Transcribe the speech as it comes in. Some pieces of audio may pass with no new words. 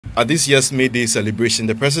At this year's May Day celebration,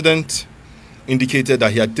 the President indicated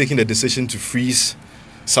that he had taken the decision to freeze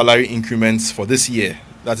salary increments for this year,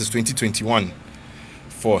 that is 2021,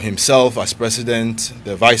 for himself as President,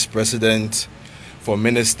 the Vice President, for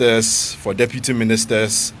ministers, for deputy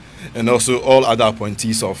ministers, and also all other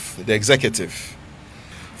appointees of the executive.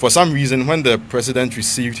 For some reason, when the President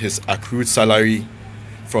received his accrued salary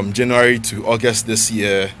from January to August this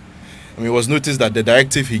year, it was noticed that the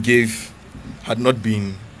directive he gave had not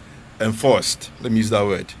been enforced. Let me use that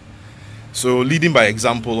word. So, leading by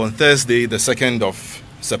example, on Thursday, the 2nd of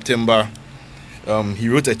September, he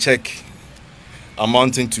wrote a check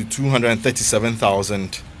amounting to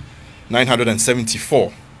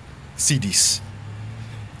 237,974 cedis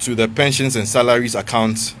to the pensions and salaries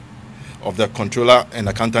account of the Controller and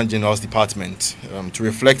Accountant General's Department to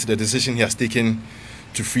reflect the decision he has taken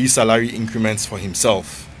to freeze salary increments for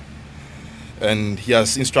himself. And he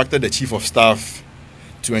has instructed the Chief of Staff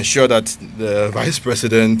to ensure that the Vice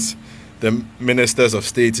President, the Ministers of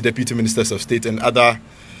State, Deputy Ministers of State, and other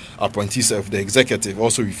appointees of the executive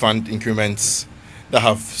also refund increments that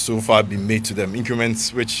have so far been made to them,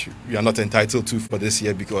 increments which we are not entitled to for this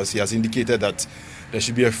year, because he has indicated that there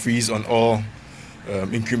should be a freeze on all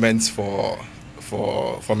increments for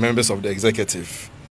members of the executive.